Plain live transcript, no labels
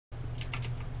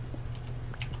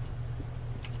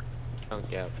Don't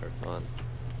get for fun.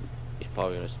 He's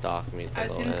probably gonna stalk me till I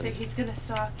was no gonna end. say he's gonna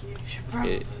stalk you. You should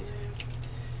probably leave.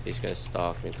 He's gonna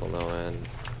stalk me till no end.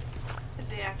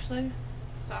 Is he actually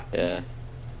stalking Yeah. you?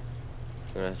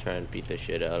 I'm gonna try and beat the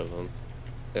shit out of him.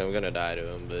 I'm gonna die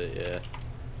to him, but yeah.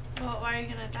 Well, why are you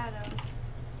gonna die to him?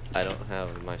 I don't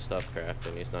have my stuff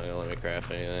crafted. He's not gonna let me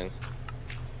craft anything.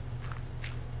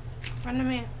 Run to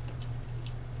me.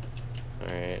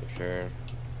 Alright, sure.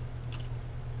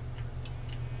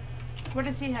 What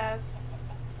does he have?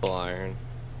 Full iron.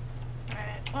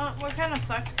 Alright. Well, we're kind of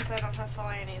fucked because I don't have full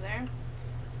iron either.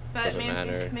 But Doesn't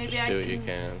matter. maybe Just I do can what you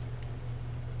can.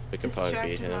 We can probably distract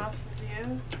beat him him. off of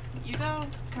you. You go,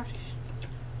 Karshish.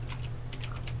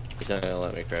 He's not gonna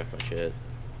let me craft my shit.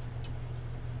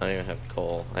 I don't even have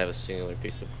coal. I have a singular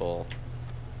piece of coal.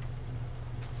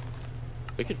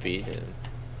 We could beat him.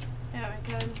 Yeah,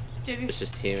 we could. JB. It's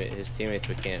just his teammates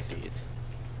we can't beat.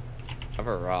 I have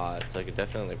a rod, so I could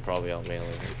definitely probably outmelee him.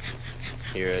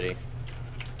 You ready?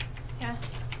 Yeah.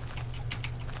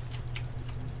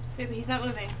 Baby, he's not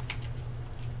moving.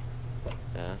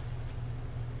 Yeah.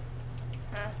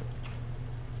 Huh.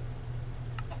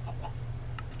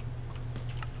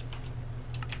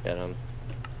 Get him.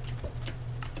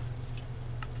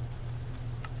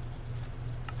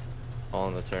 All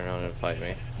in the turn around and fight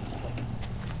me.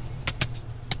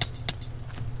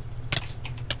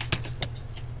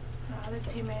 Oh, there's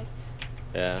teammates.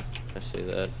 Yeah, I see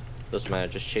that. Doesn't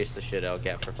matter, just chase the shit out,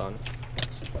 get for fun.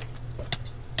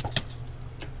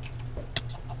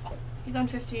 He's on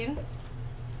 15.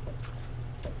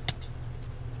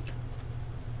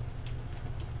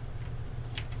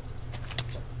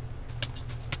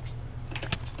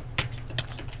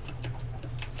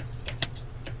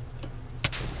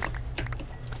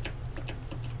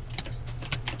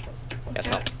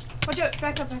 Yes, up. Watch out!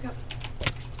 Back up, back up.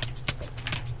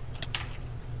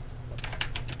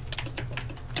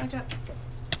 Back up.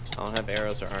 I don't have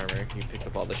arrows or armor. You pick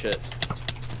up all the shit.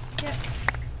 Yep.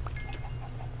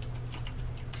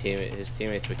 His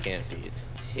teammates we can't beat.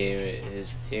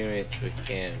 His teammates we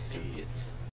can't beat.